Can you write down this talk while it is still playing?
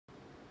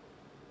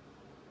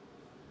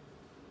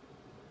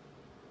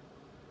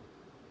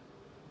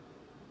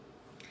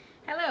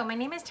Hello, my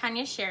name is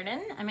Tanya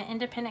Sheridan. I'm an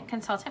independent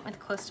consultant with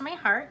Close to My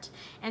Heart,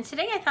 and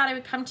today I thought I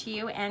would come to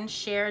you and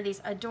share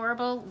these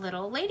adorable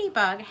little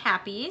ladybug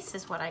happies,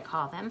 is what I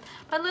call them,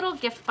 but little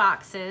gift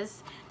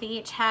boxes. They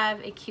each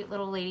have a cute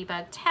little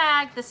ladybug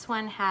tag. This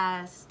one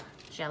has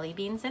jelly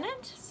beans in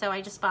it, so I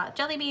just bought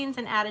jelly beans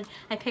and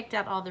I picked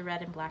out all the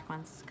red and black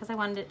ones because I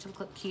wanted it to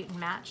look cute and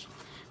match.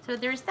 So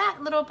there's that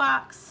little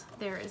box.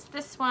 There is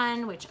this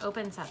one, which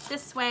opens up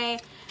this way.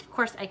 Of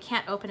course, I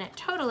can't open it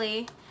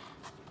totally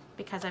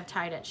because I've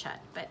tied it shut,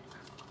 but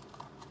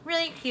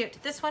really cute.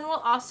 This one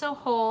will also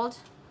hold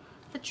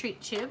the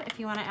treat tube if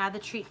you want to add the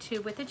treat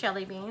tube with the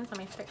jelly beans. Let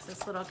me fix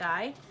this little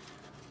guy.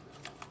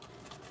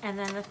 And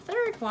then the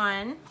third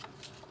one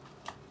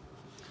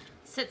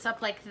sits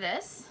up like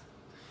this,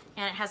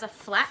 and it has a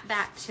flat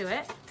back to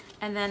it,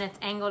 and then it's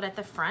angled at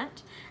the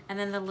front, and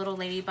then the little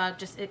ladybug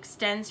just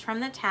extends from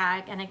the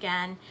tag, and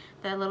again,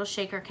 the little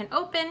shaker can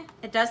open.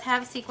 It does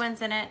have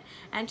sequins in it,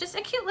 and just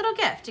a cute little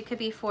gift. It could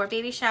be for a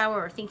baby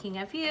shower or thinking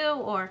of you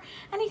or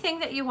anything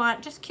that you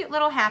want, just cute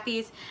little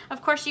happies.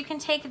 Of course, you can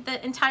take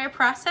the entire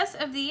process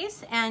of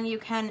these and you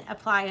can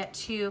apply it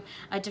to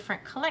a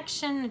different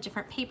collection, a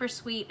different paper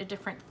suite, a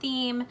different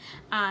theme.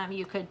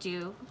 You could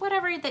do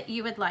whatever that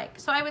you would like.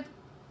 So I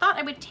thought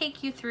I would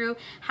take you through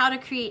how to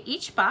create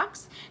each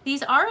box.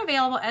 These are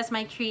available as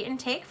my Create and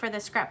Take for the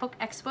Scrapbook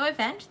Expo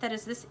event that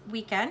is this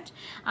weekend.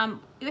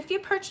 If you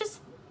purchase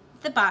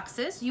the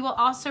boxes, you will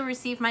also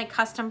receive my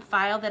custom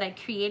file that I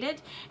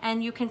created,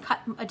 and you can cut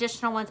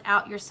additional ones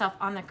out yourself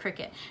on the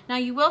Cricut. Now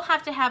you will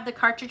have to have the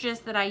cartridges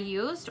that I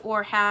used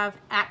or have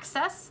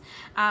access,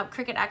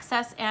 Cricut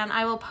access, and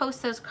I will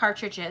post those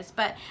cartridges,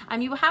 but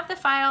you will have the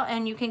file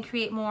and you can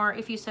create more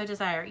if you so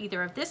desire,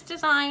 either of this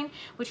design,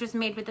 which was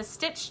made with the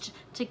Stitched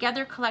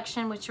Together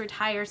collection, which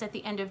retires at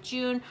the end of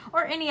June,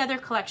 or any other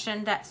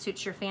collection that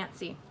suits your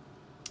fancy.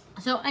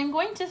 So I'm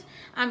going to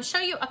show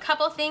you a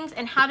couple things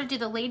and how to do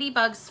the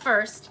ladybugs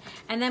first,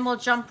 and then we'll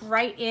jump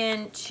right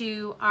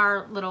into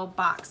our little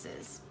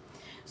boxes.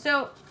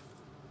 So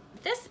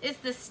this is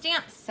the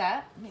stamp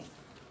set. Let me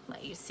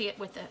let you see it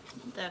with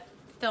the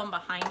film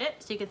behind it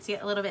so you can see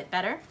it a little bit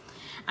better.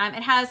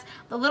 It has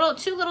the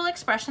two little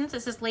expressions.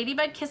 It says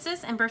ladybug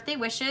kisses and birthday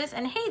wishes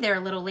and hey there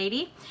little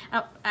lady.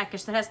 Oh,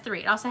 actually it has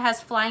three. It also has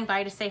flying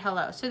by to say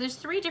hello. So there's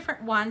three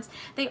different ones.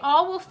 They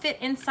all will fit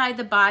inside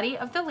the body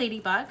of the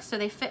ladybug, so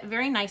they fit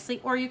very nicely,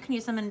 or you can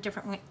use them in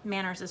different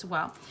manners as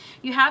well.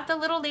 You have the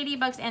little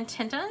ladybug's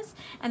antennas,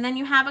 and then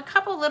you have a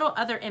couple little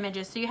other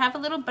images. So you have a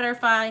little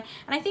butterfly,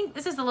 and I think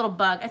this is a little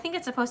bug. I think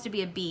it's supposed to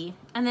be a bee.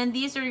 And then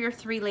these are your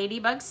three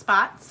ladybug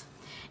spots.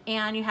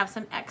 And you have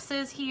some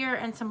X's here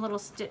and some little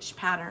stitch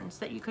patterns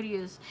that you could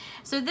use.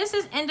 So this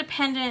is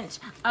independent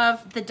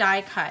of the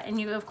die cut,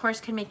 and you of course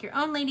can make your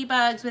own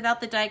ladybugs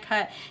without the die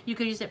cut. You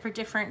could use it for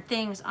different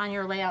things on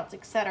your layouts,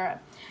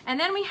 etc. And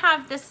then we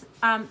have this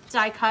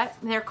die cut.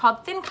 They're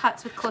called thin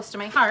cuts with Close to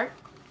My Heart.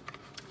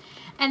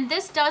 And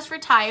this does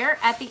retire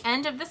at the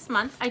end of this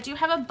month. I do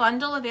have a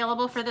bundle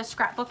available for the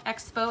Scrapbook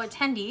Expo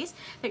attendees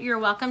that you're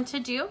welcome to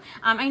do.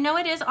 I know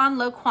it is on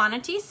low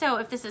quantity, so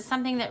if this is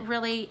something that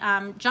really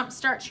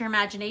jumpstarts your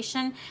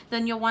imagination,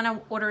 then you'll want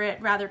to order it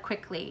rather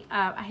quickly.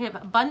 I have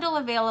a bundle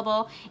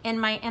available in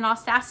my In All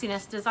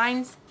Sassiness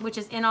designs, which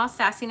is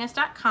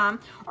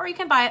inallsassiness.com, or you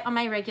can buy it on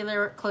my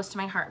regular Close to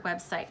My Heart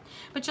website.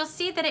 But you'll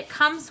see that it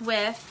comes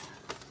with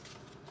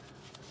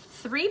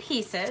three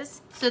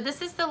pieces. So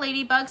this is the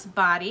ladybug's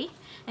body,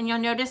 and you'll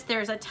notice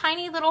there's a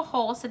tiny little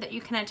hole so that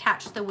you can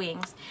attach the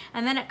wings.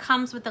 And then it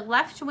comes with a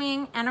left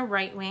wing and a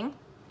right wing.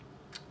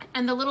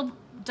 And the little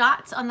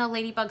dots on the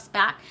ladybug's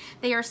back,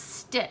 they are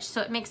stitched,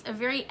 so it makes a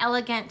very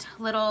elegant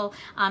little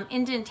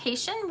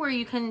indentation where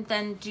you can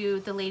then do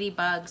the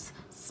ladybug's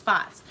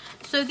spots.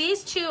 So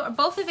these two are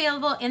both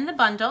available in the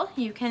bundle.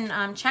 You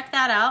can check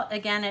that out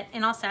again at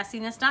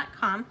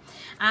inallsassiness.com,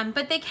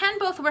 but they can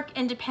both work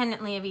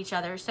independently of each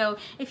other. So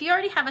if you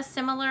already have a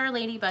similar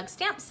ladybug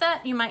stamp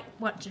set, you might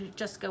want to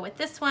just go with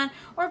this one,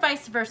 or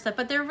vice versa,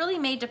 but they're really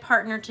made to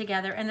partner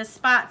together, and the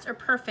spots are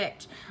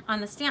perfect on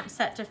the stamp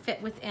set to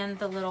fit within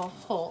the little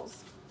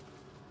holes.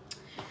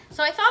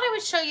 So I thought I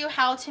would show you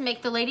how to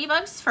make the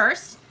ladybugs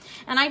first,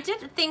 and I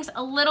did things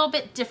a little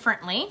bit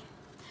differently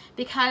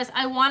because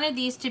I wanted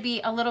these to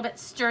be a little bit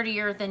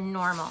sturdier than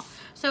normal.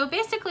 So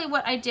basically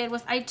what I did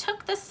was I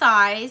took the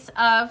size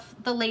of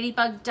the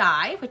ladybug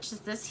die, which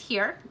is this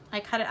here. I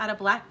cut it out of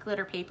black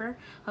glitter paper.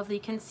 Hopefully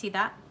you can see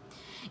that.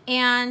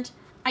 And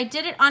I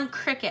did it on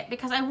Cricut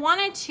because I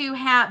wanted to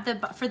have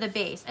for the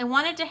base, I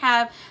wanted to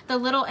have the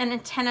little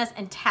antennas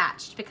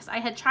attached because I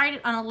had tried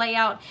it on a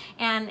layout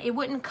and it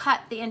wouldn't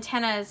cut the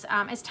antennas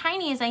as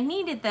tiny as I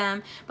needed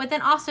them, but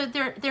then also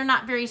they're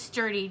not very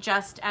sturdy,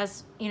 just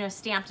as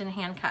stamped and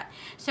hand cut.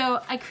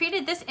 So I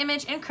created this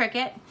image in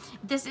Cricut.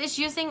 This is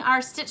using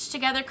our Stitched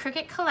Together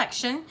Cricut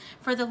collection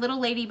for the little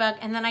ladybug,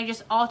 and then I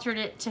just altered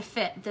it to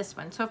fit this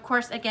one. So of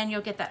course, again,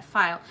 you'll get that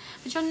file.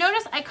 But you'll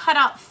notice I cut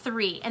out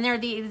three, and they're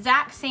the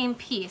exact same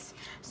piece.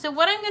 So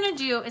what I'm gonna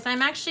do is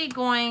I'm actually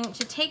going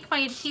to take my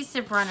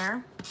adhesive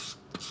runner,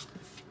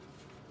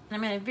 and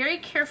I'm gonna very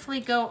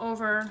carefully go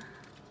over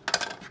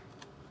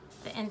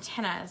the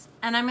antennas.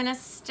 And I'm gonna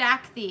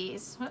stack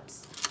these.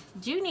 Whoops.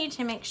 Do need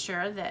to make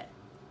sure that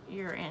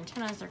your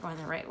antennas are going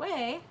the right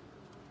way.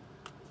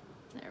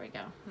 There we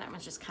go. That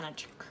one's just kind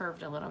of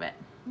curved a little bit.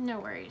 No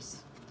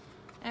worries.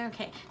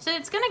 Okay, so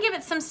it's gonna give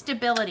it some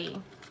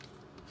stability.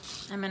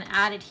 I'm gonna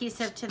add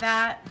adhesive to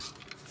that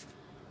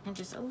and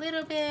just a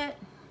little bit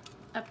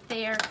up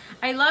there.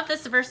 I love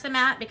this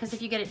Versamat because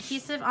if you get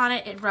adhesive on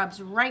it, it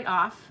rubs right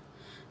off.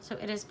 So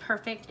it is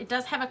perfect. It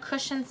does have a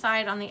cushion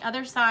side on the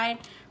other side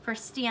for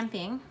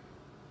stamping.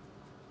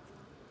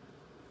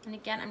 And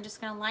again, I'm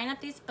just gonna line up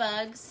these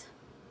bugs.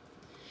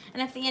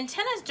 And if the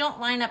antennas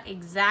don't line up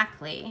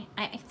exactly,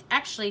 I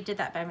actually did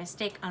that by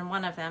mistake on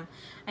one of them.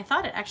 I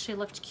thought it actually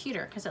looked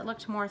cuter because it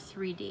looked more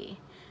 3D.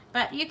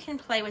 But you can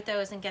play with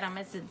those and get them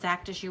as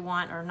exact as you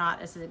want or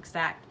not as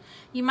exact.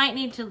 You might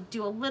need to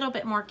do a little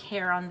bit more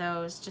care on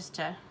those just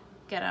to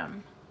get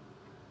them.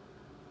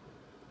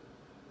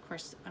 Of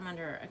course, I'm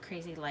under a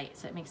crazy light,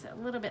 so it makes it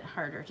a little bit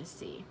harder to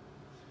see.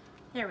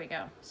 There we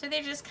go. So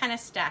they just kind of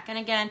stack. And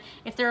again,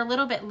 if they're a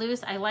little bit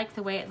loose, I like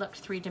the way it looked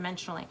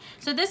three-dimensionally.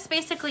 So this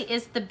basically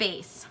is the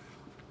base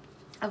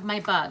of my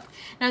bug.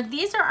 Now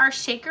these are our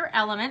shaker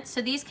elements.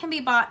 So these can be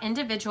bought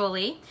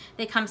individually.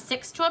 They come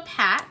 6 to a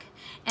pack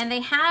and they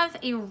have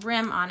a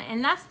rim on it.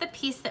 And that's the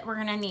piece that we're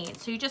gonna need.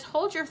 So you just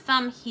hold your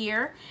thumb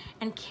here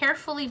and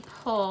carefully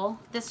pull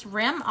this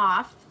rim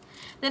off.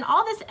 Then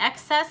all this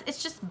excess,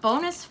 it's just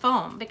bonus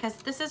foam because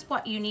this is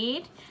what you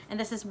need and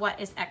this is what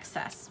is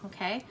excess,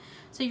 okay?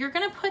 So you're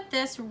gonna put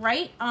this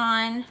right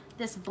on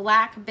this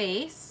black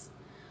base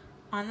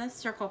on the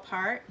circle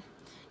part.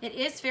 It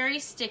is very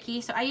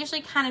sticky, so I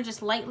usually kind of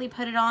just lightly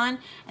put it on,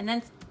 and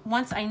then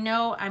once I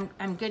know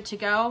I'm good to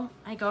go,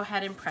 I go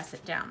ahead and press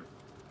it down.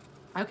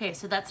 Okay,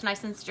 so that's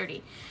nice and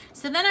sturdy.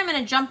 So then I'm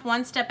gonna jump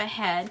one step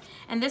ahead,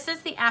 and this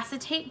is the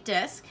acetate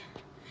disc.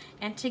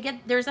 And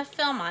there's a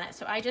film on it,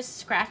 so I just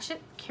scratch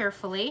it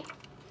carefully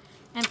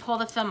and pull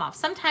the film off.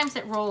 Sometimes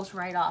it rolls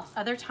right off.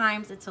 Other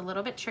times it's a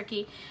little bit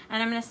tricky,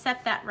 and I'm gonna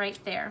set that right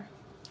there.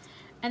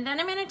 And then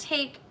I'm gonna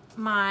take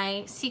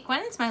my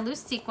sequins, my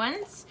loose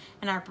sequins,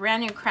 and our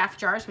brand new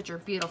craft jars, which are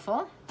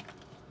beautiful.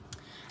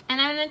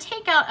 And I'm gonna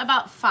take out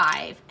about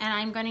 5, and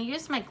I'm gonna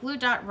use my glue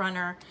dot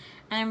runner,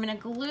 and I'm gonna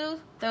glue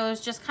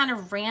those just kind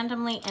of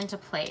randomly into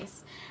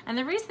place. And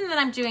the reason that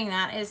I'm doing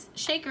that is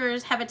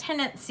shakers have a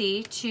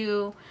tendency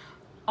to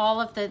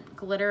all of the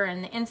glitter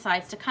and the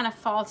insides to kind of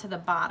fall to the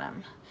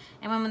bottom.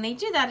 And when they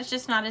do that, it's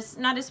just not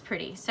as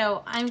pretty.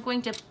 So I'm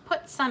going to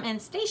put some in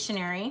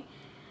stationery.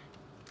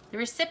 The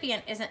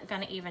recipient isn't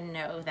gonna even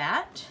know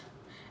that,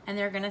 and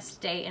they're gonna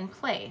stay in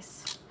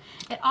place.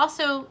 It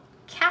also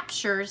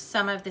captures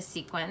some of the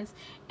sequins,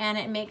 and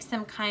it makes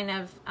them kind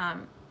of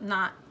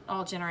not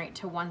all generate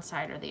to one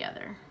side or the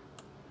other.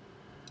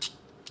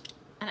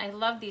 And I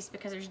love these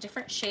because there's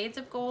different shades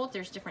of gold,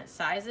 there's different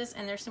sizes,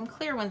 and there's some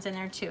clear ones in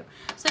there too.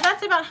 So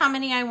that's about how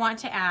many I want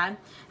to add.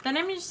 Then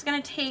I'm just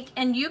gonna take,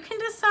 and you can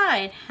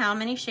decide how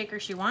many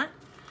shakers you want,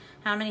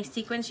 how many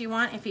sequins you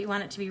want, if you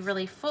want it to be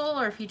really full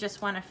or if you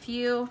just want a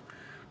few.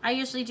 I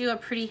usually do a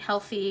pretty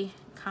healthy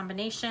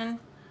combination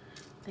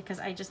because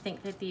I just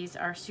think that these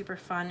are super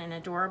fun and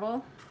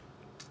adorable.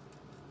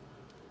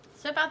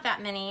 So about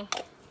that many.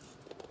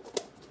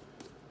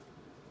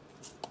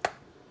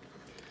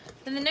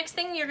 Then the next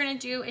thing you're gonna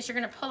do is you're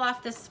gonna pull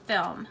off this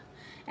film.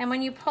 And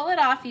when you pull it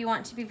off, you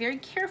want to be very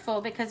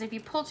careful because if you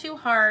pull too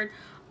hard,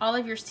 all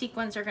of your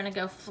sequins are gonna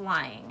go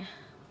flying.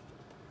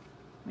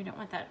 We don't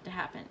want that to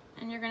happen.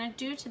 And you're gonna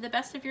do to the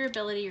best of your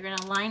ability, you're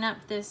gonna line up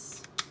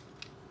this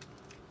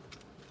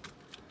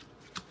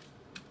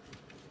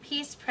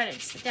piece,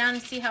 press it down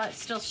and see how it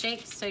still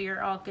shakes so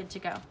you're all good to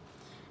go.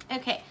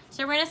 Okay,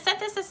 so we're gonna set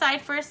this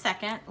aside for a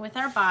second with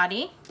our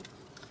body.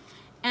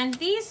 And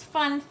these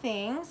fun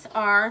things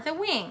are the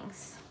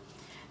wings.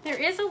 There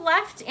is a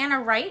left and a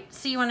right,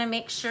 so you want to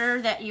make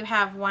sure that you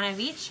have one of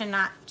each and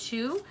not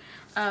 2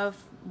 of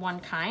one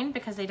kind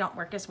because they don't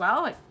work as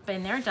well. I've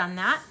been there, done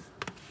that.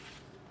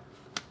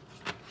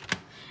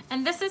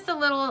 And this is the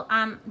little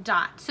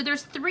dot. So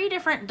there's 3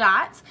 different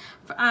dots.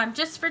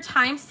 Just for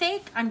time's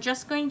sake, I'm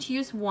just going to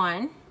use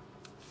one.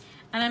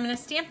 And I'm gonna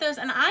stamp those,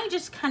 and I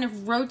just kind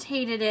of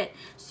rotated it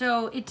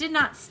so it did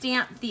not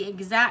stamp the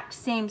exact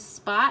same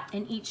spot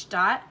in each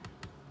dot.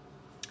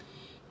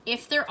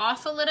 If they're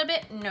off a little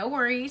bit, no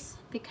worries,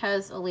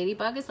 because a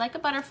ladybug is like a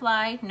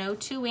butterfly. No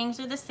 2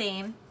 wings are the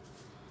same.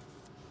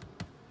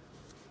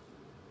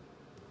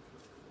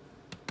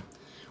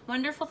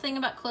 Wonderful thing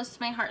about Close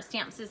to My Heart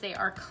stamps is they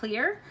are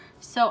clear,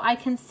 so I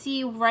can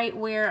see right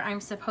where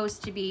I'm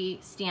supposed to be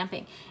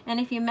stamping. And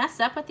if you mess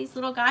up with these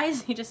little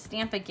guys, you just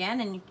stamp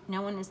again and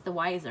no one is the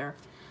wiser.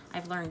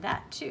 I've learned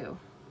that too.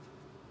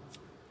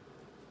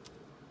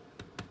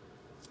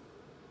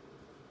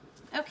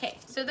 Okay,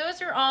 so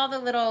those are all the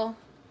little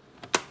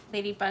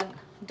ladybug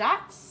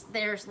dots.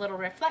 There's little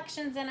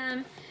reflections in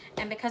them,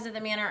 and because of the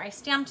manner I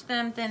stamped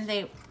them, then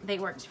they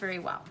worked very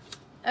well.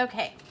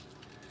 Okay.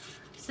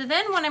 So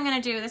then what I'm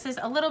gonna do, this is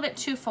a little bit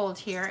twofold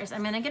here, is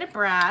I'm gonna get a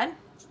brad.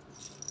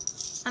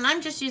 And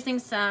I'm just using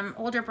some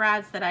older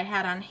brads that I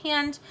had on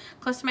hand.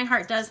 Close to My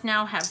Heart does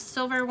now have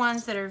silver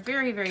ones that are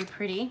very, very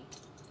pretty.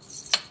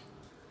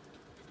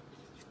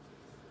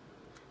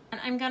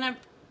 And I'm gonna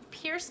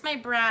pierce my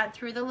brad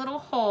through the little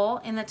hole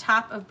in the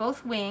top of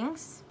both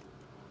wings.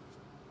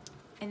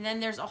 And then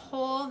there's a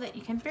hole that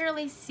you can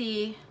barely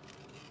see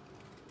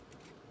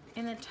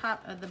in the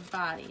top of the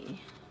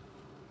body.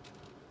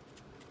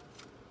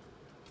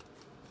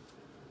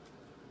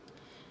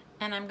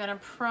 And I'm gonna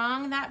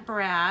prong that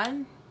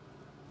brad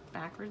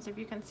backwards, if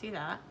you can see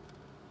that,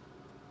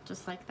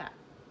 just like that,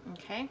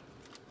 okay?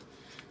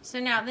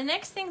 So now the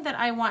next thing that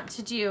I want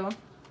to do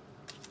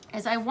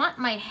is I want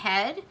my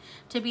head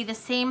to be the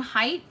same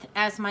height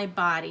as my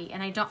body,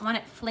 and I don't want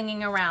it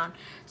flinging around.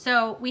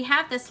 So we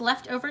have this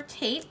leftover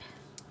tape,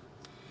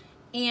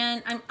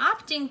 and I'm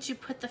opting to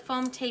put the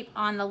foam tape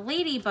on the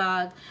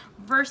ladybug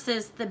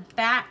versus the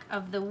back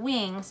of the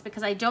wings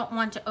because I don't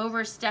want to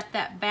overstep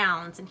that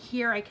bounds. And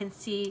here I can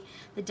see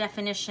the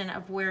definition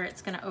of where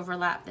it's gonna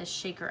overlap this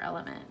shaker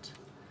element.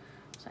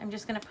 So I'm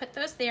just gonna put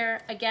those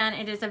there. Again,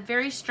 it is a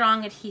very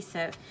strong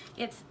adhesive.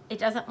 It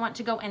doesn't want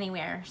to go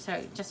anywhere, so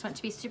you just want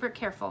to be super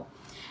careful.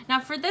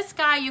 Now for this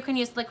guy, you can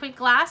use liquid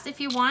glass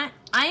if you want.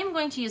 I am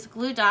going to use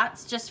glue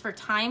dots just for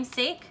time's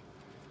sake.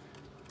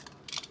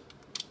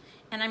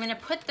 And I'm gonna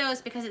put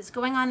those, because it's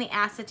going on the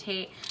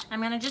acetate,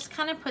 I'm gonna just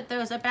kind of put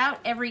those about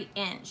every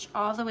inch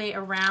all the way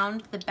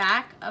around the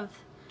back of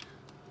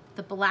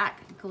the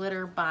black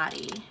glitter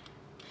body.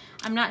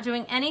 I'm not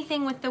doing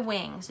anything with the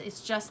wings, it's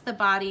just the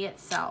body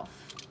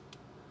itself.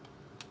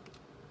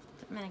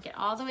 So I'm gonna get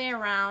all the way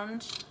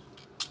around.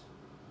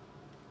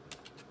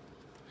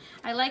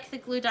 I like the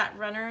glue dot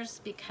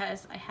runners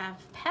because I have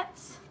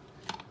pets.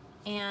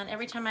 And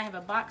every time I have a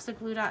box of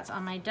glue dots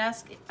on my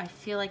desk, I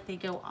feel like they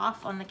go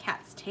off on the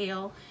cat's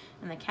tail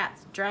and the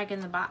cat's dragging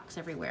the box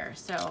everywhere.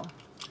 So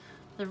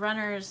the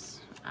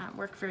runners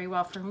work very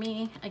well for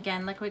me.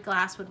 Again, liquid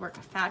glass would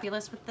work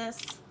fabulous with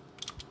this,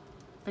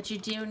 but you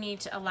do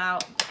need to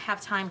have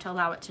time to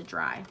allow it to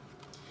dry.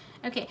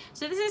 Okay,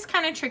 so this is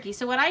kind of tricky.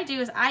 So what I do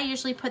is I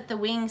usually put the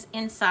wings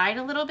inside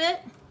a little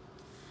bit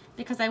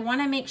because I want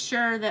to make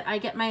sure that I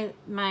get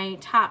my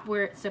top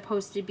where it's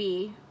supposed to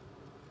be.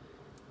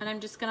 And I'm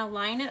just gonna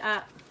line it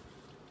up.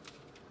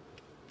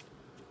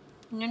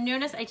 And you'll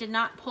notice I did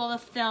not pull the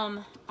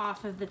film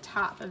off of the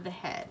top of the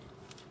head.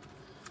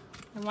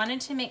 I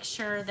wanted to make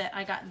sure that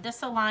I got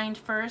this aligned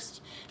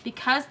first.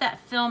 Because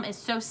that film is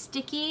so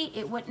sticky,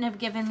 it wouldn't have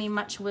given me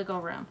much wiggle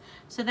room.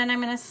 So then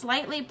I'm gonna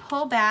slightly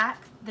pull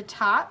back the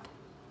top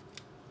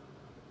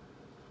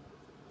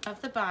of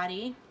the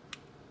body.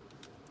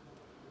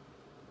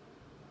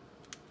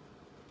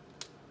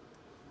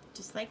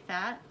 Just like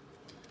that.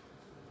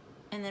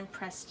 And then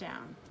press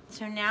down.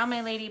 So now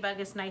my ladybug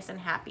is nice and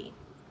happy.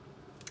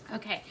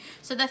 Okay,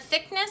 so the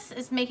thickness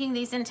is making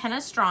these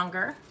antennas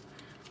stronger,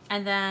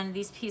 and then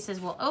these pieces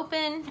will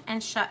open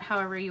and shut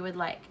however you would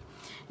like.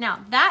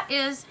 Now, that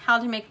is how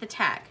to make the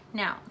tag.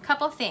 Now, a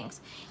couple things,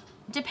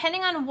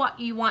 depending on what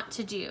you want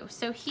to do.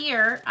 So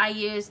here I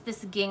use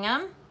this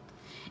gingham,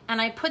 and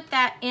I put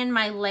that in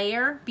my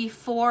layer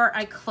before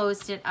I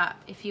closed it up,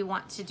 if you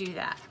want to do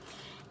that.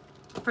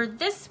 For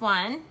this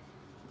one,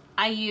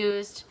 I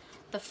used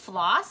the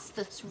floss,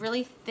 that's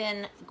really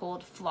thin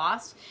gold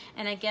floss,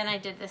 and again I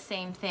did the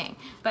same thing.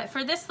 But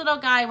for this little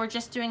guy, we're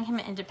just doing him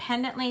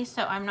independently,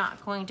 so I'm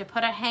not going to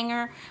put a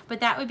hanger,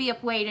 but that would be a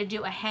way to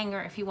do a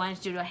hanger if you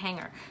wanted to do a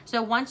hanger.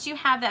 So once you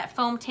have that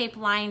foam tape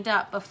lined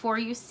up, before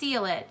you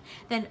seal it,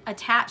 then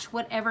attach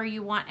whatever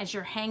you want as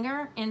your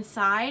hanger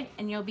inside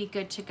and you'll be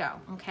good to go,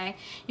 okay?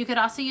 You could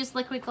also use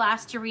liquid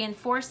glass to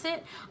reinforce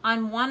it.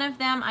 On one of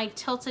them, I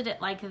tilted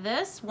it like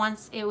this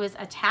once it was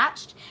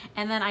attached,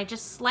 and then I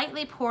just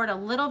slightly poured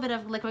a little bit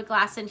of liquid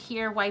glass in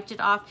here, wiped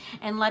it off,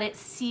 and let it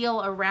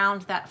seal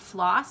around that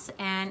floss,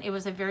 and it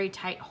was a very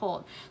tight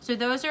hold. So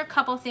those are a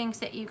couple things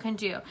that you can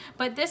do.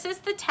 But this is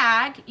the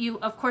tag. You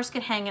of course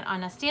could hang it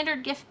on a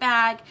standard gift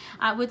bag.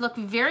 Would look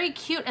very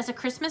cute as a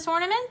Christmas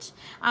ornament.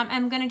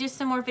 I'm going to do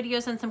some more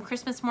videos on some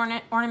Christmas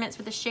ornaments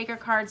with the shaker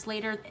cards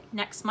later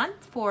next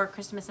month for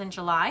Christmas in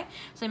July,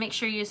 so make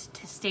sure you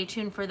stay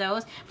tuned for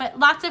those. But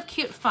lots of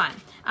cute fun.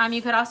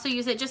 You could also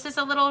use it just as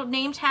a little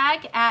name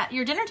tag at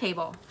your dinner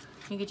table.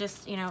 You could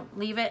just, you know,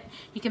 leave it.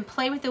 You can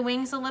play with the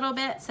wings a little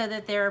bit so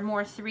that they're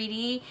more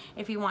 3D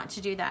if you want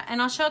to do that.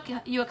 And I'll show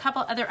you a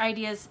couple other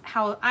ideas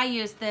how I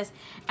use this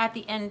at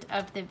the end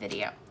of the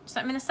video. So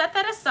I'm going to set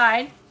that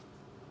aside,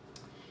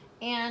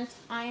 and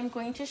I am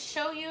going to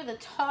show you the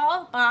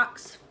tall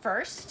box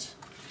first.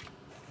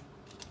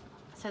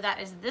 So that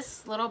is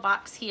this little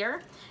box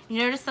here. You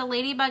notice the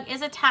ladybug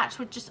is attached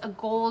with just a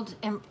gold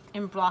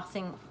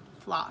embossing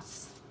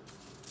floss.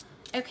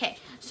 Okay,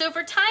 so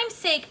for time's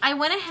sake, I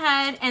went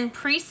ahead and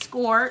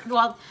pre-scored,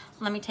 well,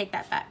 let me take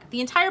that back. The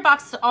entire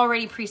box is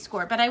already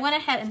pre-scored, but I went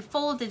ahead and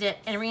folded it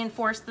and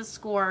reinforced the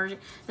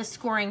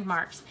scoring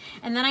marks.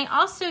 And then I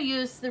also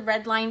used the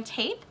red line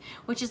tape,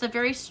 which is a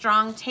very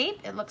strong tape.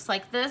 It looks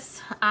like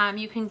this.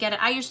 You can get it,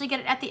 I usually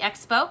get it at the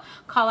expo.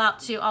 Call out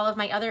to all of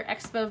my other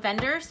expo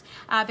vendors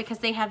because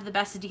they have the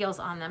best deals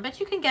on them, but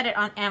you can get it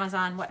on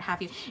Amazon, what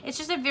have you. It's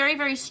just a very,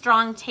 very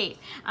strong tape.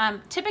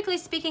 Typically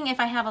speaking, if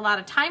I have a lot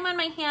of time on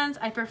my hands,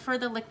 I prefer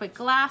the liquid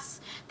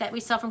glass that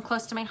we sell from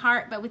Close to My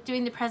Heart, but with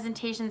doing the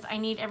presentations, I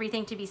need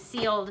everything to be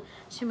sealed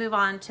to move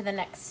on to the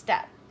next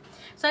step.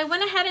 So I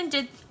went ahead and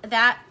did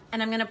that,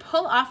 and I'm gonna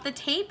pull off the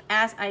tape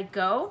as I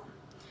go.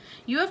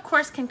 You, of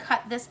course, can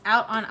cut this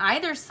out on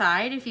either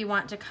side if you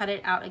want to cut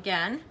it out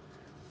again.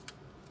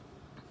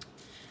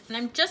 And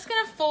I'm just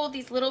gonna fold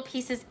these little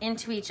pieces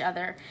into each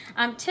other.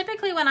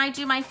 Typically when I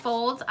do my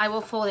folds, I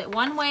will fold it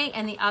one way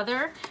and the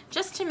other,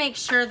 just to make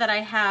sure that I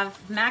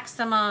have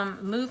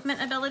maximum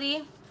movement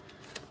ability.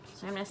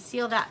 So I'm gonna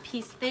seal that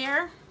piece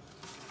there.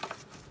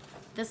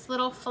 This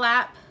little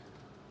flap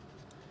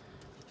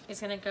is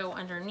gonna go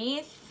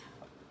underneath.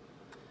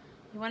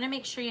 You wanna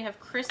make sure you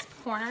have crisp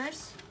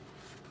corners.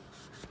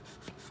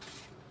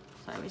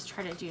 So I always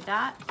try to do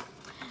that.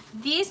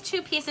 These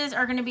two pieces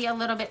are gonna be a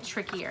little bit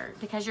trickier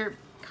because you're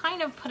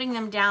kind of putting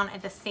them down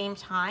at the same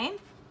time.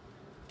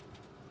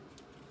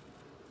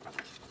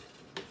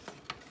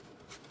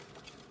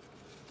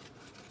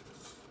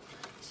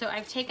 So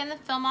I've taken the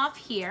film off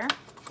here.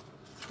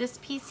 This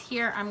piece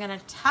here I'm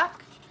gonna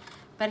tuck,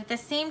 but at the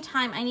same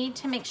time I need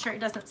to make sure it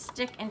doesn't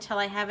stick until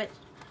I have it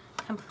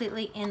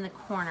completely in the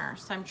corner.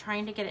 So I'm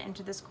trying to get it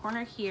into this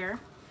corner here,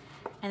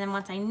 and then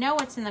once I know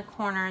it's in the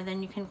corner,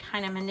 then you can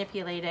kind of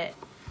manipulate it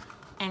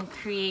and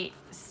create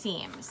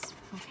seams,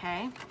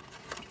 okay?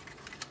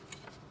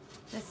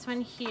 This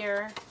one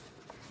here,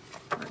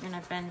 we're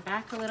gonna bend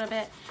back a little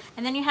bit.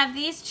 And then you have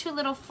these two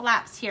little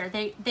flaps here.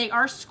 They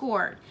are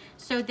scored.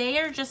 So they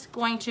are just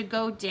going to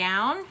go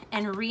down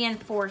and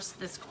reinforce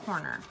this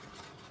corner.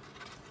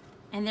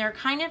 And they're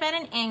kind of at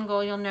an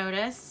angle, you'll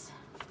notice.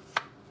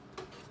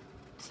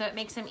 So it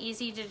makes them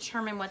easy to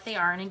determine what they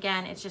are. And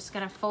again, it's just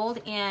gonna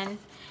fold in.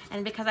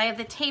 And because I have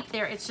the tape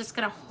there, it's just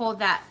gonna hold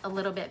that a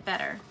little bit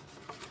better.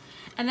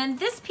 And then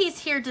this piece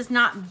here does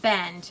not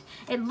bend.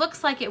 It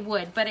looks like it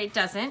would, but it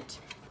doesn't.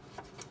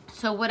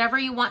 So whatever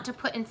you want to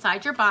put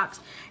inside your box,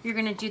 you're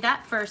gonna do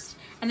that first.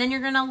 And then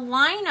you're gonna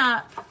line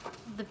up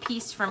the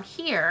piece from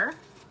here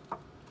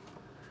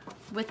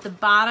with the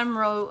bottom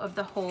row of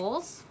the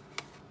holes.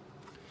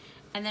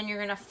 And then you're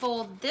gonna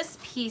fold this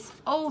piece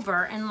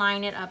over and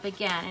line it up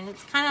again. And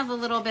it's kind of a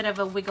little bit of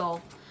a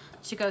wiggle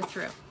to go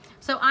through.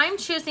 So I'm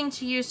choosing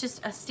to use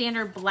just a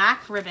standard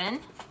black ribbon.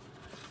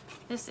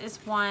 This is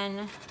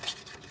one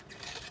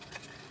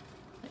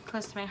that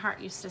Close to My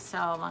Heart used to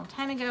sell a long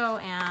time ago,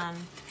 and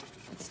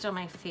it's still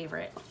my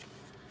favorite.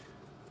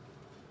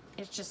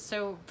 It's just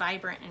so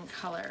vibrant in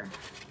color.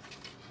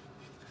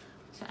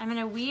 So I'm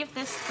gonna weave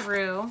this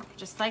through,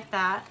 just like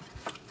that,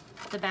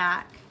 the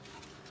back.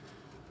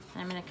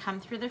 And I'm gonna come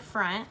through the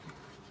front.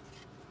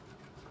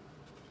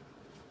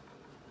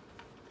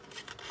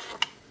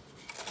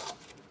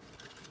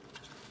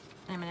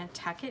 I'm gonna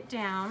tuck it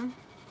down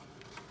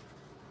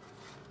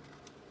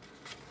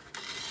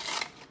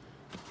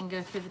and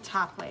go through the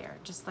top layer,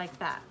 just like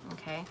that,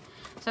 okay?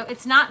 So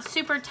it's not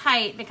super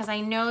tight because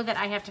I know that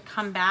I have to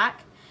come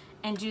back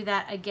and do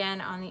that again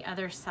on the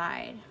other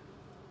side.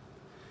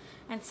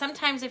 And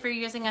sometimes if you're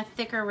using a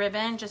thicker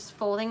ribbon, just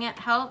folding it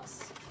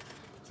helps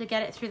to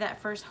get it through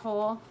that first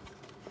hole.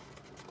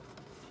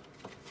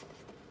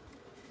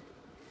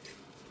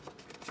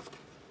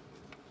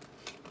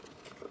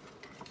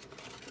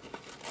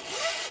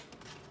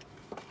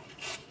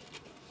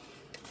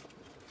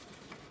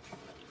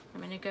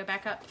 I'm gonna go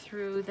back up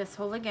through this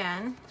hole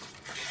again,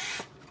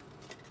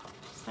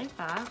 just like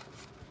that.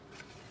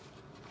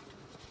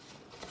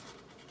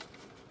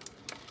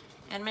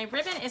 And my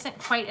ribbon isn't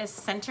quite as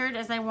centered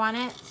as I want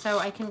it, so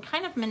I can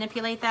kind of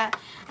manipulate that.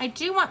 I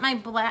do want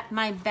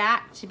my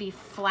back to be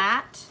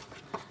flat,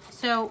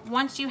 so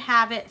once you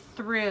have it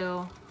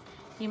through,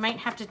 you might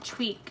have to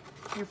tweak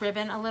your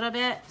ribbon a little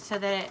bit so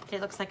that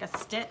it looks like a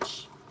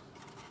stitch.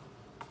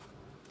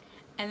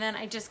 And then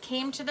I just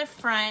came to the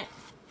front,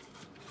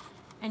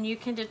 and you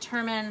can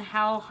determine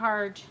how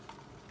hard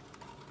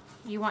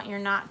you want your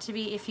knot to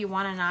be, if you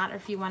want a knot or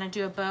if you want to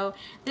do a bow.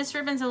 This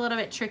ribbon's a little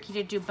bit tricky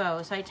to do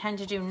bows, so I tend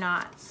to do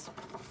knots.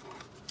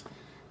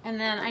 And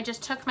then I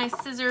just took my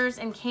scissors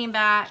and came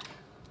back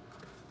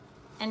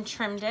and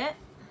trimmed it.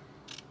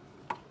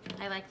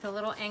 I like the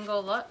little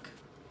angle look.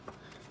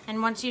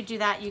 And once you do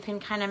that, you can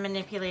kind of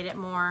manipulate it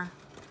more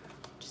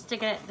just to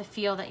get the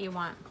feel that you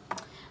want.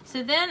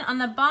 So then on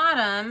the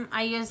bottom,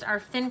 I used our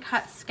thin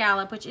cut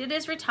scallop, which it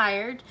is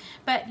retired,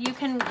 but you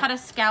can cut a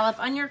scallop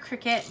on your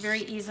Cricut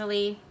very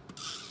easily.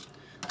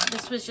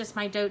 This was just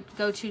my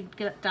go-to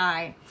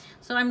die.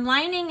 So I'm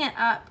lining it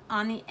up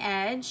on the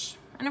edge.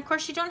 And of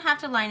course you don't have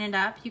to line it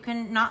up. You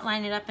can not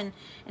line it up and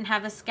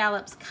have the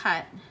scallops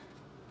cut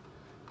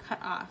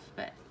off,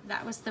 but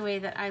that was the way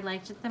that I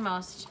liked it the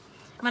most.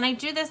 When I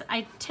do this,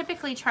 I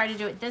typically try to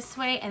do it this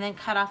way and then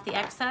cut off the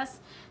excess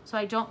so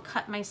I don't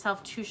cut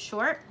myself too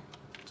short,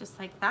 just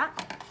like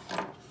that.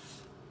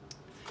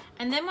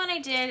 And then what I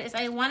did is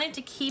I wanted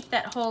to keep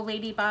that whole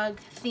ladybug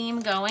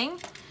theme going.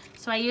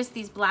 So I used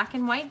these black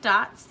and white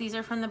dots. These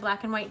are from the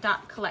black and white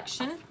dot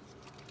collection.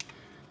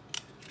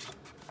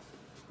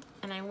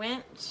 And I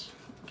went,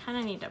 kind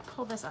of need to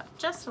pull this up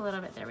just a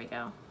little bit. There we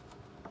go.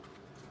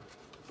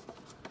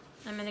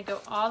 I'm gonna go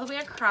all the way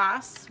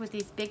across with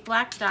these big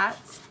black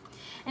dots.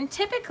 And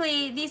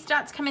typically these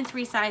dots come in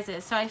 3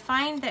 sizes. So I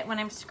find that when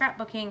I'm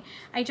scrapbooking,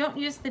 I don't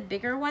use the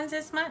bigger ones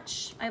as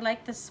much. I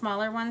like the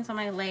smaller ones on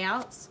my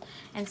layouts.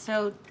 And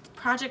so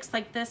projects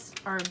like this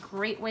are a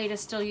great way to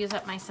still use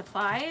up my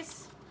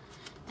supplies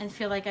and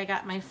feel like I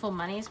got my full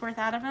money's worth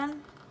out of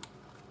them.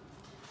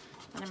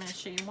 And I'm gonna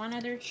show you one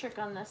other trick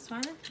on this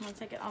one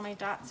once I get all my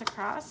dots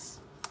across.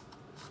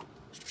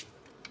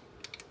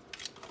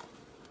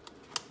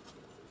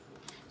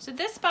 So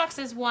this box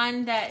is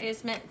one that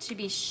is meant to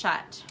be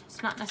shut.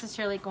 It's not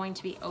necessarily going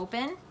to be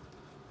open.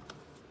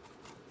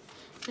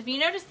 So if you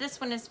notice, this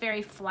one is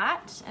very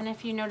flat, and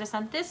if you notice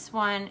on this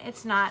one,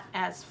 it's not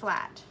as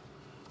flat.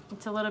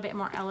 It's a little bit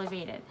more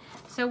elevated.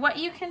 So what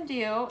you can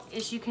do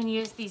is you can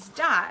use these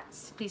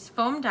dots, these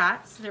foam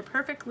dots. They're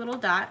perfect little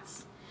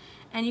dots,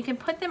 and you can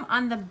put them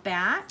on the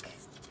back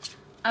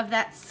of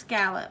that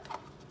scallop.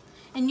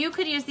 And you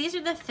could use, these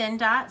are the thin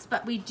dots,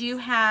 but we do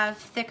have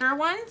thicker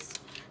ones.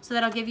 So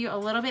that'll give you a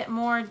little bit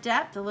more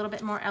depth, a little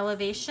bit more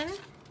elevation.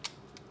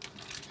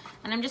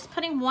 And I'm just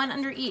putting one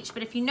under each,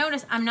 but if you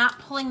notice, I'm not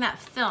pulling that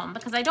film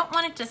because I don't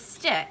want it to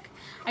stick.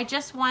 I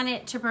just want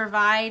it to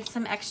provide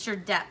some extra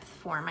depth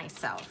for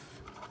myself.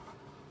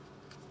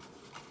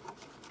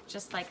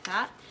 Just like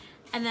that.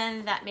 And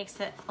then that makes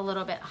it a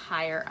little bit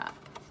higher up.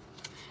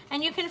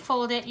 And you can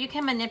fold it, you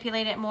can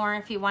manipulate it more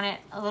if you want it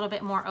a little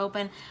bit more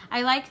open.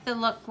 I like the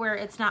look where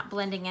it's not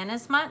blending in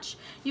as much.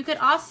 You could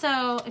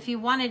also, if you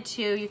wanted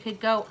to, you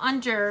could go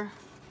under,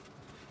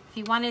 if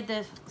you wanted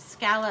the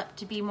scallop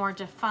to be more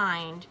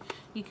defined,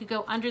 you could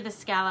go under the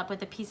scallop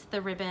with a piece of the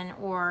ribbon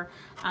or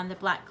the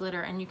black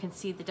glitter, and you can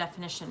see the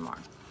definition more.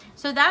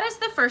 So that is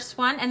the first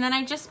one, and then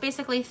I just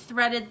basically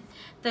threaded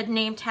the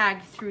name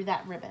tag through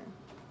that ribbon.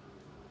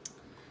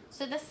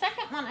 So the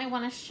second one I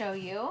want to show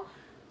you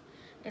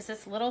is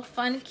this little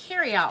fun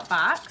carry-out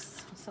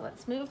box. So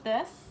let's move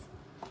this.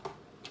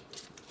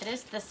 It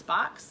is this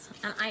box,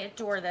 and I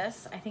adore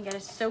this. I think it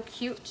is so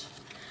cute.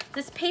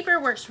 This paper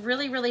works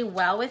really, really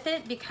well with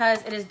it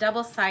because it is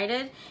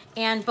double-sided,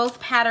 and both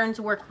patterns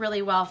work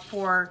really well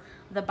for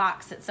the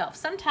box itself.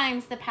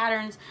 Sometimes the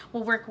patterns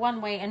will work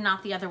one way and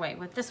not the other way,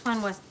 but this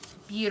one was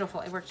beautiful.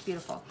 It worked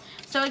beautiful.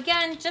 So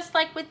again, just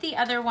like with the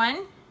other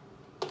one,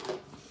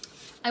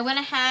 I went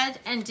ahead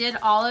and did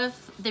all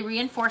of the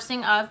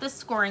reinforcing of the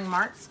scoring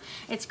marks.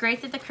 It's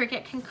great that the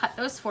Cricut can cut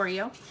those for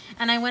you.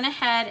 And I went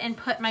ahead and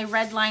put my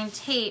red line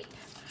tape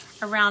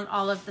around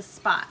all of the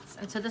spots.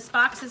 And so this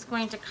box is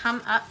going to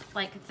come up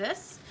like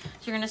this. So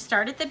you're going to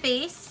start at the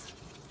base,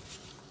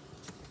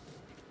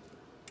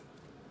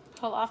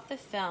 pull off the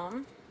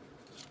film,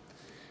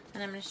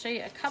 and I'm going to show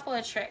you a couple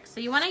of tricks. So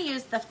you want to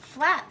use the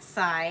flat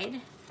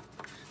side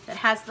that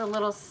has the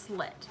little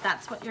slit.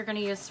 That's what you're going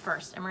to use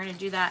first, and we're going to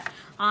do that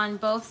on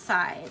both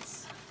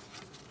sides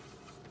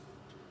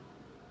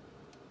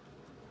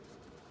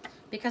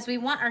because we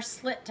want our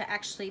slit to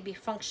actually be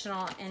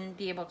functional and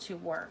be able to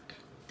work.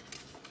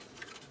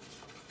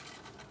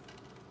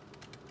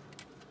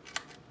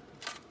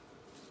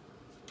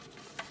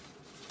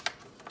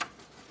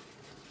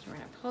 So we're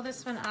going to pull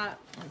this one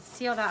up and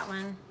seal that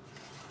one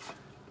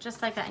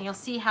just like that, and you'll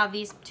see how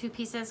these two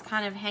pieces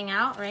kind of hang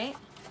out, right?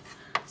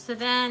 So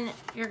then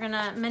you're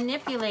gonna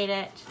manipulate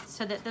it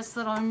so that this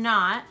little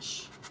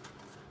notch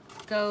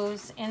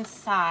goes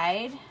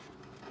inside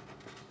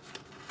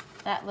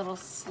that little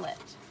slit.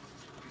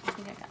 I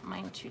think I got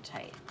mine too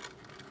tight.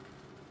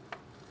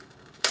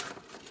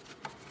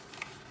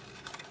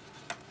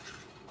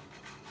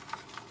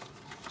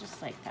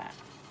 Just like that.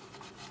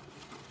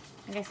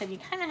 Like I said, you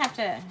kind of have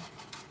to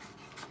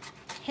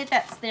hit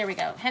that, there we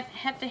go,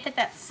 have to hit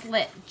that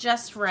slit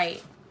just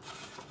right,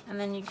 and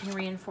then you can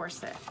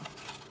reinforce it.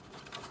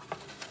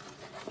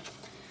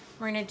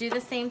 We're going to do the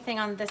same thing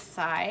on this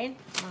side.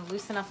 I'm going to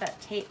loosen up that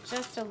tape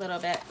just a little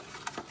bit.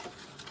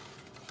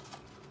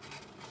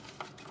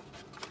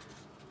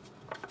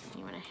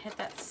 You want to hit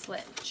that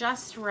slit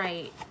just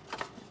right,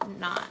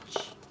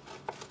 notch.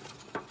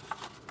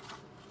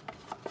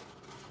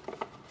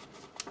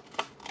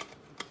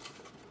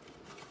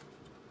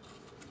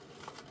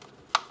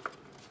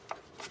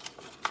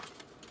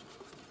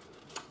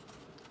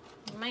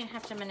 You might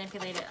have to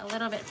manipulate it a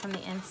little bit from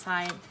the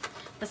inside.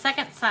 The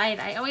second side,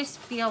 I always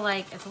feel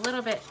like it's a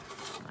little bit,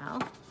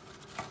 well,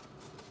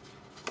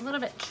 a little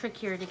bit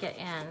trickier to get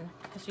in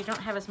because you don't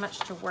have as much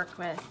to work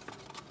with.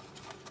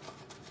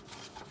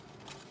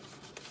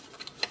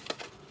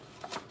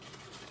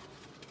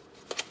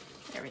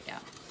 There we go.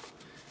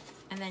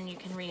 And then you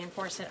can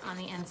reinforce it on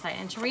the inside.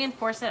 And to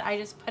reinforce it, I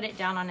just put it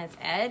down on its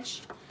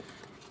edge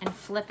and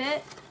flip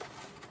it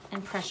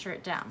and pressure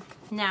it down.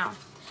 Now,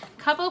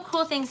 a couple of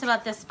cool things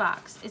about this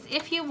box is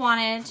if you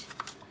wanted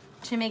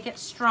to make it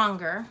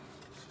stronger,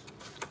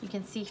 you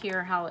can see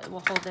here how it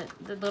will hold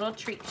the little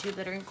treat tube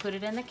that are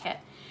included in the kit.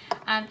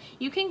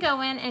 You can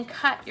go in and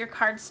cut your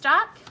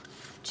cardstock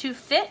to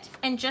fit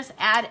and just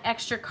add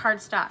extra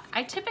cardstock.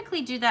 I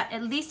typically do that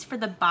at least for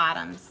the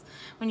bottoms.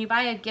 When you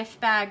buy a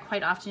gift bag,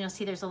 quite often you'll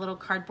see there's a little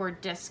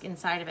cardboard disc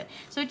inside of it.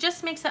 So it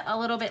just makes it a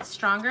little bit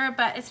stronger,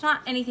 but it's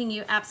not anything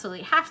you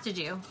absolutely have to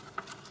do.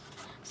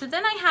 So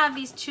then I have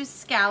these 2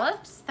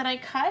 scallops that I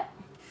cut,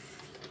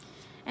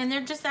 and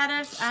they're just out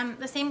of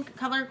the same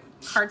color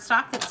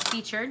cardstock that's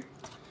featured.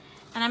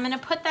 And I'm gonna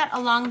put that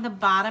along the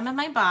bottom of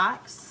my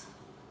box.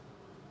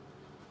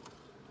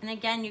 And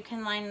again, you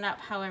can line it up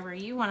however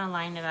you wanna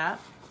line it up.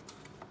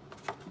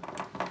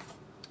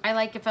 I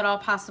like, if at all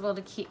possible,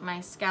 to keep my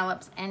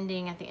scallops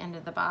ending at the end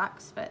of the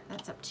box, but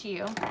that's up to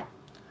you.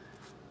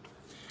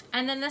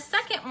 And then the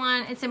second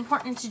one, it's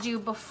important to do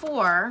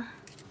before.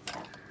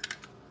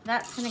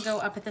 That's gonna go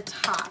up at the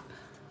top.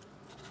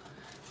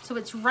 So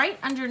it's right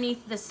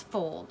underneath this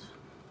fold.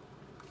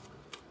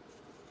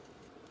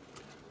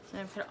 So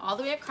I'm gonna put it all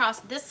the way across.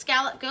 This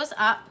scallop goes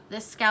up,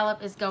 this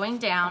scallop is going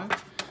down.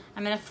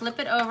 I'm gonna flip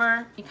it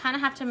over. You kind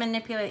of have to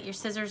manipulate your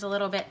scissors a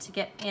little bit to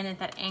get in at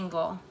that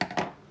angle.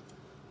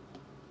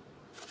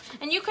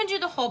 And you can do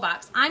the whole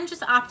box. I'm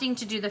just opting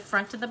to do the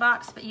front of the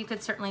box, but you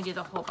could certainly do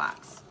the whole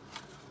box.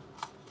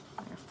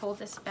 I'm gonna fold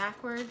this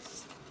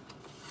backwards,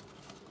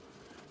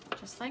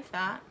 just like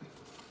that.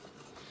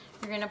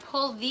 You're gonna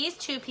pull these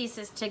 2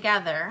 pieces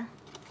together,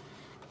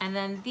 and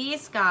then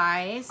these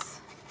guys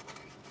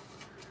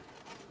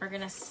are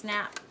gonna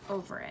snap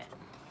over it.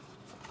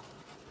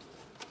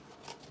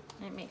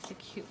 And it makes a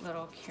cute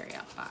little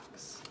carry-out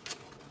box.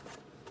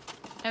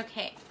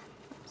 Okay,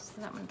 so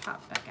that one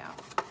popped back out.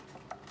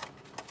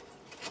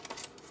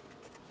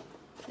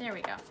 There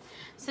we go.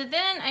 So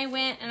then I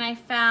went and I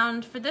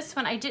found, for this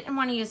one, I didn't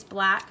want to use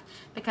black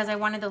because I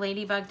wanted the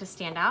ladybug to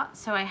stand out.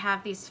 So I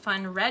have these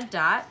fun red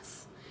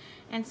dots.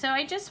 And so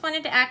I just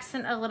wanted to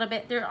accent a little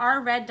bit. There are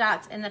red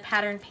dots in the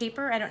pattern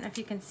paper. I don't know if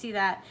you can see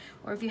that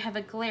or if you have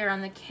a glare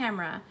on the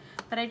camera.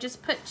 But I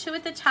just put 2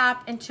 at the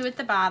top and 2 at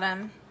the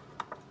bottom.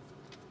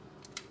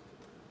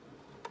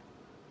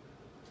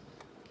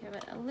 Give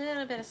it a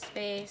little bit of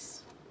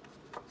space.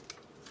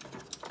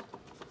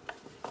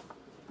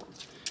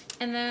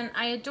 And then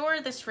I adore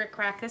this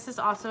rickrack. This is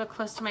also a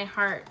close to my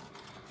heart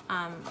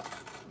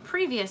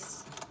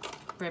previous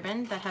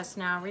ribbon that has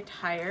now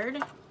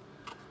retired.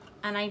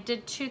 And I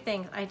did 2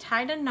 things. I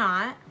tied a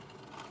knot,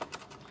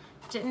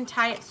 didn't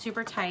tie it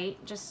super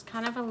tight, just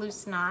kind of a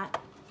loose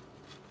knot,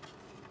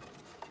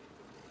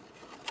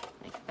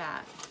 like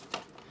that.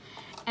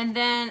 And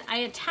then I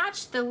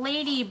attached the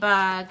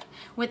ladybug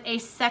with a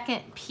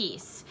second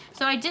piece.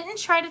 So I didn't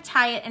try to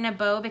tie it in a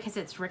bow because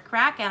it's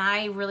rickrack, and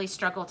I really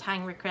struggle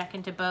tying rickrack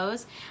into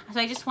bows. So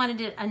I just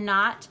wanted a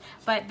knot,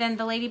 but then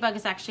the ladybug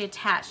is actually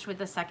attached with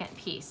the second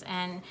piece.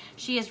 And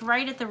she is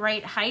right at the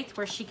right height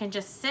where she can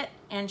just sit,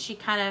 and she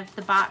kind of,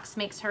 the box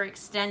makes her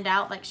extend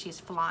out like she's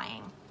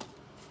flying.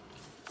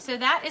 So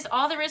that is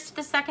all there is to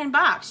the second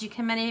box. You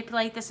can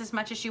manipulate this as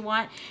much as you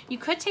want. You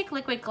could take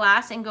liquid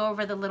glass and go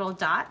over the little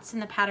dots in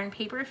the pattern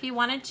paper if you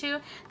wanted to.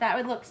 That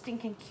would look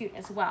stinking cute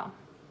as well.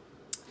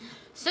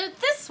 So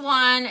this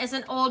one is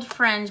an old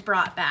friend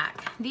brought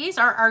back. These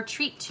are our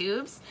treat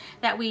tubes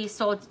that we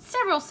sold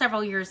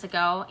several years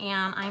ago,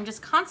 and I'm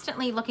just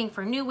constantly looking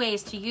for new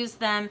ways to use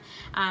them.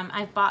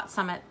 I've bought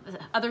some at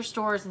other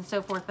stores and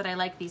so forth, but I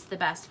like these the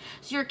best.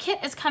 So your kit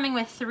is coming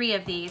with 3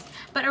 of these,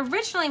 but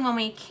originally when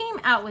we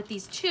came out with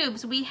these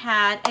tubes, we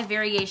had a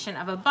variation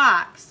of a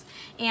box,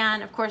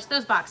 and of course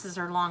those boxes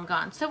are long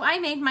gone. So I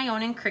made my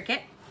own in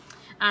Cricut.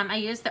 I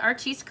used the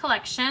Artiste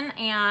collection,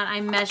 and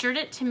I measured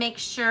it to make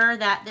sure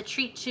that the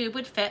treat tube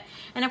would fit.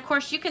 And of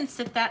course you can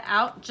sit that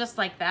out just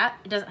like that.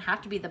 It doesn't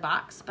have to be the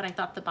box, but I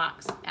thought the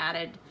box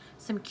added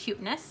some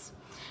cuteness.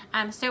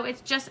 So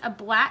it's just a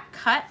black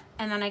cut,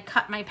 and then I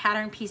cut my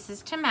pattern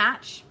pieces to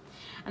match.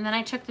 And then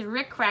I took the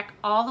rickrack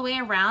all the way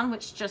around,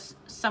 which just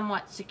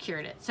somewhat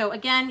secured it. So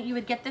again, you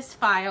would get this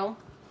file.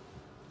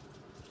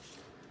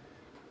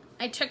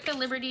 I took the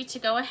liberty to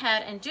go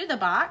ahead and do the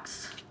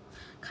box.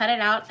 Cut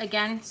it out,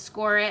 again,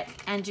 score it,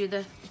 and do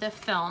the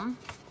film.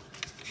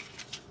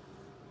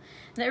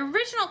 The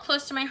original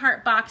Close to My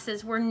Heart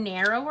boxes were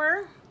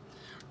narrower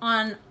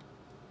on,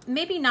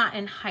 maybe not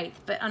in height,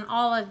 but on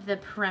all of the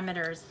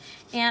perimeters.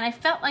 And I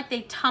felt like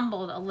they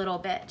tumbled a little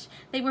bit.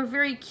 They were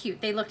very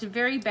cute. They looked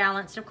very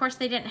balanced. Of course,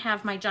 they didn't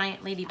have my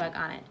giant ladybug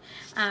on it.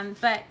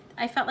 But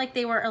I felt like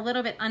they were a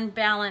little bit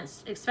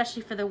unbalanced,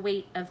 especially for the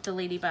weight of the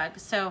ladybug.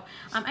 So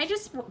I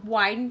just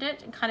widened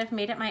it and kind of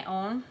made it my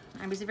own.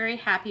 I was very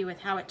happy with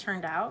how it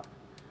turned out.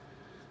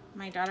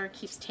 My daughter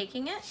keeps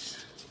taking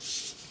it.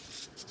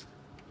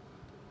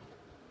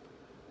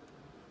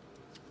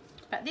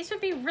 But these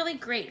would be really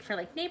great for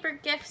like neighbor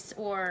gifts,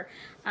 or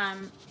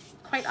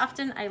quite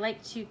often I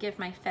like to give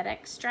my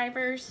FedEx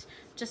drivers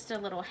just a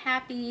little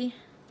happy.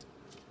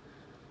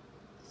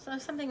 So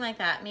something like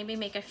that. Maybe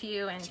make a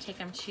few and take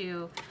them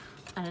to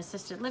an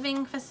assisted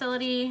living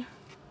facility.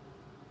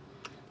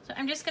 So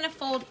I'm just gonna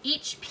fold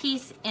each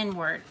piece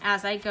inward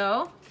as I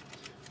go.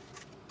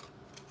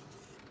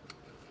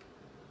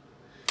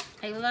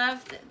 I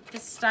love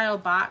this style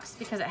box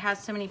because it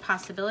has so many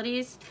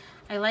possibilities.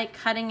 I like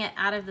cutting it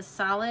out of the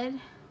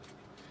solid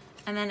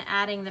and then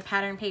adding the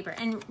pattern paper.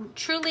 And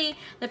truly,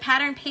 the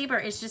pattern paper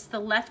is just the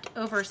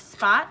leftover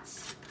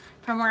spots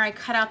from where I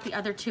cut out the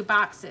other two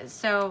boxes.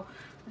 So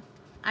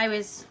I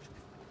was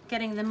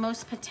getting the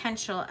most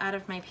potential out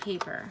of my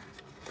paper.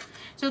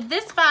 So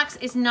this box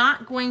is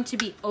not going to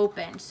be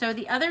opened. So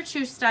the other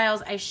two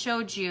styles I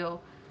showed you,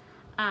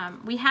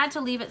 we had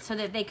to leave it so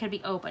that they could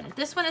be opened.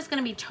 This one is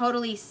going to be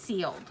totally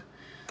sealed.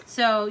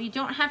 So you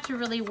don't have to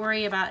really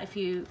worry about if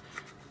you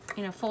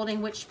know,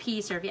 folding which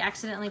piece or if you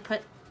accidentally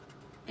put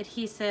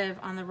adhesive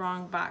on the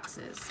wrong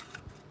boxes,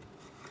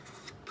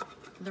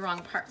 the wrong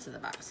parts of the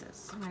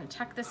boxes. I'm going to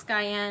tuck this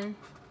guy in,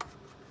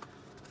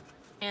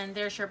 and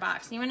there's your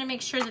box. And you want to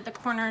make sure that the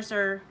corners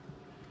are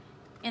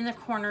in the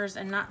corners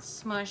and not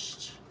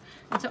smushed.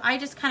 And so I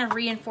just kind of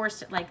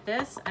reinforced it like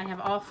this. I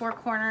have all four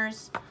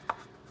corners,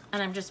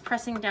 and I'm just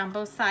pressing down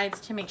both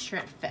sides to make sure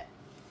it fit.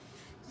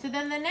 So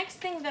then the next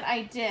thing that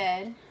I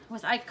did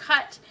was I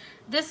cut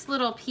this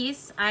little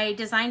piece. I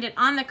designed it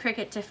on the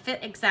Cricut to fit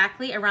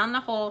exactly around the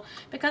hole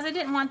because I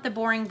didn't want the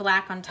boring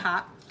black on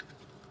top.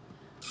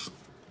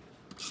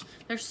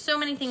 There's so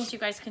many things you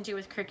guys can do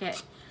with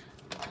Cricut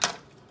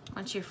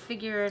once you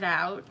figure it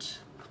out.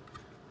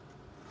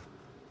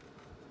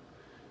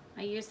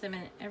 I use them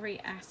in every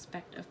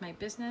aspect of my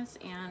business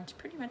and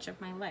pretty much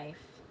of my life.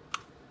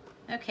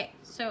 Okay,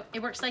 so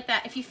it works like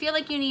that. If you feel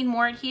like you need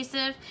more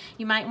adhesive,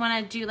 you might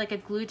want to do like a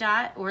glue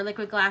dot or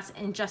liquid glass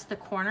in just the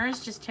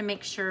corners just to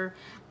make sure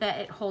that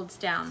it holds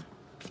down.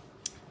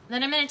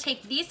 Then I'm going to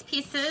take these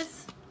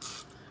pieces.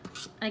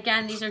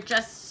 Again, these are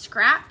just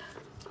scrap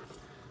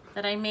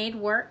that I made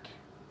work.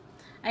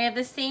 I have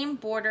the same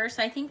border,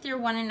 so I think they're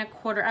 1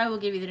 1/4. I will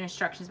give you the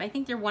instructions, but I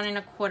think they're 1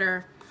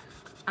 1/4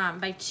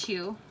 by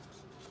 2.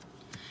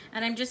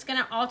 And I'm just going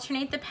to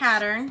alternate the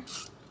pattern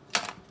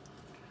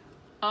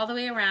all the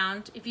way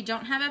around. If you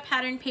don't have a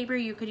pattern paper,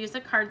 you could use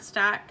a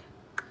cardstock.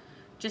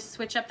 Just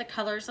switch up the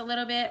colors a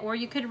little bit, or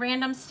you could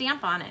random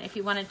stamp on it if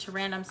you wanted to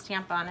random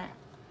stamp on it.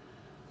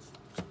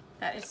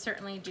 That is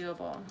certainly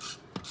doable.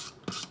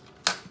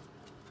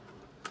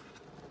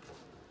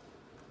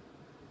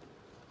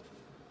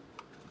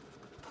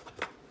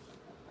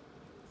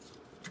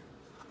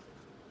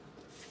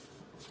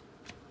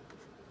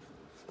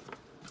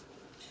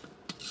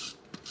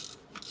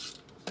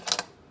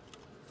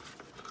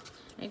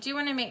 I do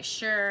want to make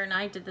sure, and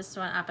I did this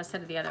one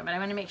opposite of the other, but I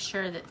want to make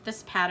sure that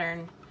this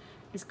pattern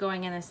is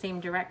going in the same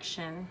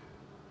direction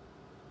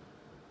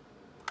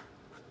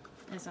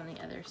as on the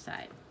other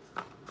side.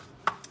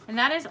 And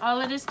that is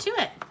all it is to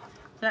it.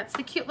 So that's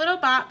the cute little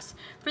box.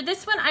 For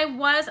this one, I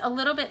was a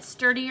little bit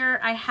sturdier.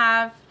 I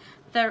have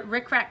the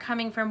rickrack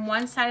coming from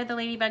one side of the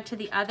ladybug to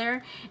the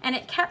other, and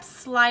it kept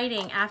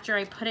sliding after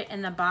I put it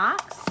in the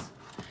box.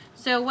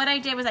 So what I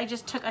did was I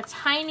just took a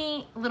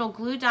tiny little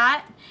glue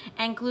dot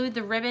and glued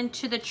the ribbon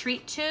to the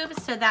treat tube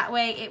so that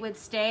way it would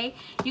stay.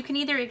 You can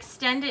either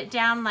extend it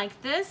down like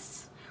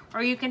this,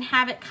 or you can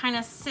have it kind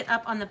of sit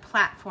up on the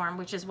platform,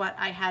 which is what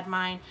I had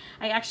mine.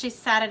 I actually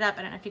sat it up,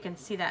 I don't know if you can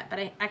see that, but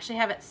I actually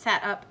have it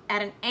sat up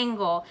at an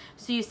angle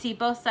so you see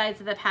both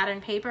sides of the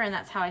pattern paper, and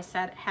that's how I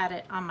had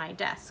it on my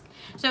desk.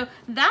 So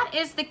that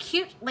is the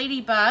cute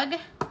ladybug.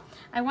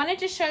 I wanted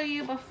to show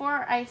you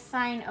before I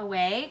sign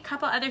away a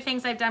couple other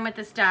things I've done with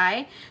this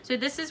die. So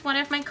this is one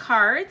of my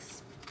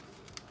cards.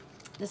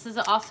 This is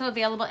also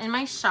available in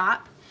my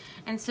shop.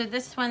 And so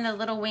this one, the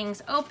little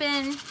wings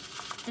open,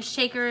 the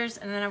shakers,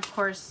 and then of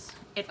course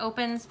it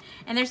opens.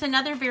 And there's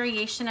another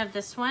variation of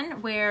this one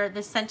where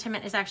the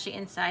sentiment is actually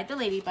inside the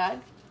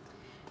ladybug.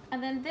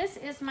 And then this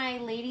is my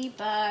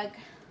ladybug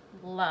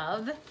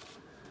love.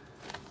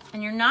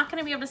 And you're not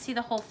gonna be able to see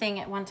the whole thing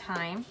at one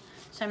time.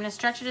 So I'm gonna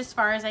stretch it as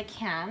far as I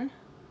can.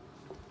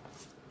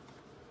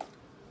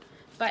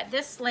 But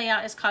this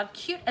layout is called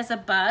Cute as a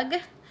Bug.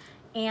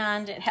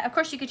 And of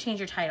course you could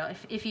change your title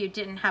if you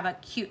didn't have a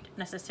cute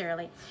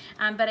necessarily.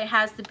 But it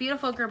has the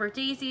beautiful Gerber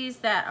daisies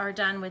that are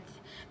done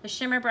with the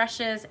shimmer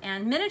brushes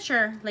and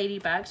miniature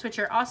ladybugs, which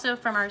are also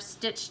from our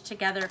Stitched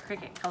Together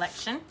Cricut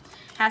collection.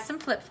 Has some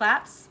flip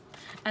flaps.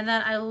 And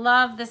then I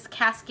love this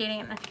cascading, I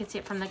don't know if you can see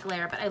it from the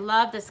glare, but I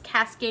love this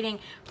cascading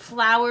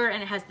flower,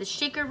 and it has the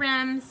shaker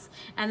rims,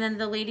 and then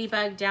the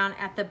ladybug down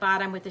at the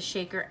bottom with the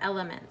shaker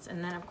elements,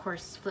 and then of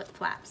course flip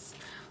flaps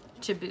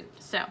to boot.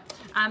 So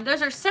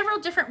those are several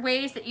different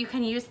ways that you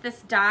can use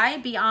this die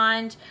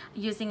beyond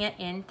using it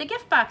in the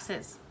gift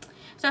boxes.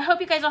 So I hope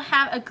you guys will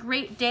have a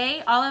great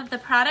day. All of the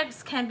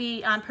products can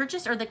be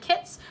purchased, or the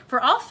kits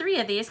for all three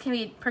of these can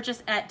be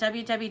purchased at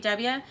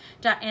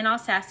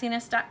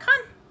www.inallsassiness.com.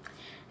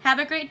 Have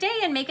a great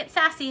day and make it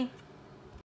sassy.